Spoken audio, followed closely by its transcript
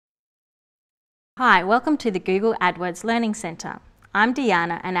Hi, welcome to the Google AdWords Learning Centre. I'm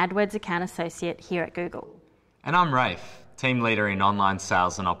Deanna, an AdWords Account Associate here at Google. And I'm Rafe, Team Leader in Online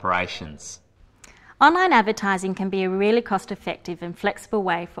Sales and Operations. Online advertising can be a really cost-effective and flexible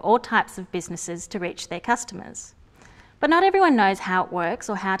way for all types of businesses to reach their customers. But not everyone knows how it works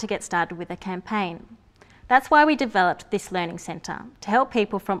or how to get started with a campaign. That's why we developed this Learning Centre, to help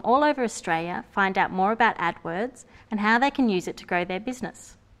people from all over Australia find out more about AdWords and how they can use it to grow their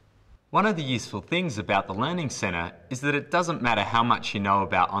business. One of the useful things about the Learning Centre is that it doesn't matter how much you know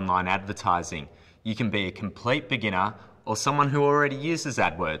about online advertising. You can be a complete beginner or someone who already uses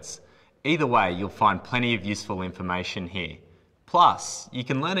AdWords. Either way, you'll find plenty of useful information here. Plus, you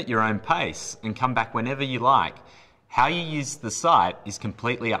can learn at your own pace and come back whenever you like. How you use the site is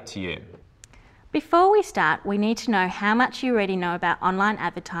completely up to you. Before we start, we need to know how much you already know about online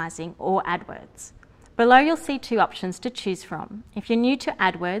advertising or AdWords. Below you'll see two options to choose from. If you're new to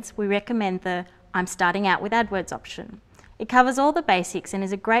AdWords, we recommend the I'm starting out with AdWords option. It covers all the basics and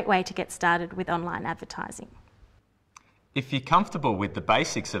is a great way to get started with online advertising. If you're comfortable with the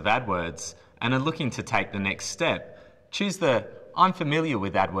basics of AdWords and are looking to take the next step, choose the I'm familiar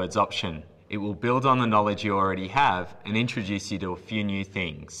with AdWords option. It will build on the knowledge you already have and introduce you to a few new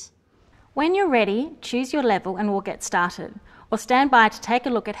things. When you're ready, choose your level and we'll get started. Or stand by to take a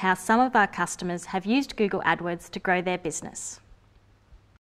look at how some of our customers have used Google AdWords to grow their business.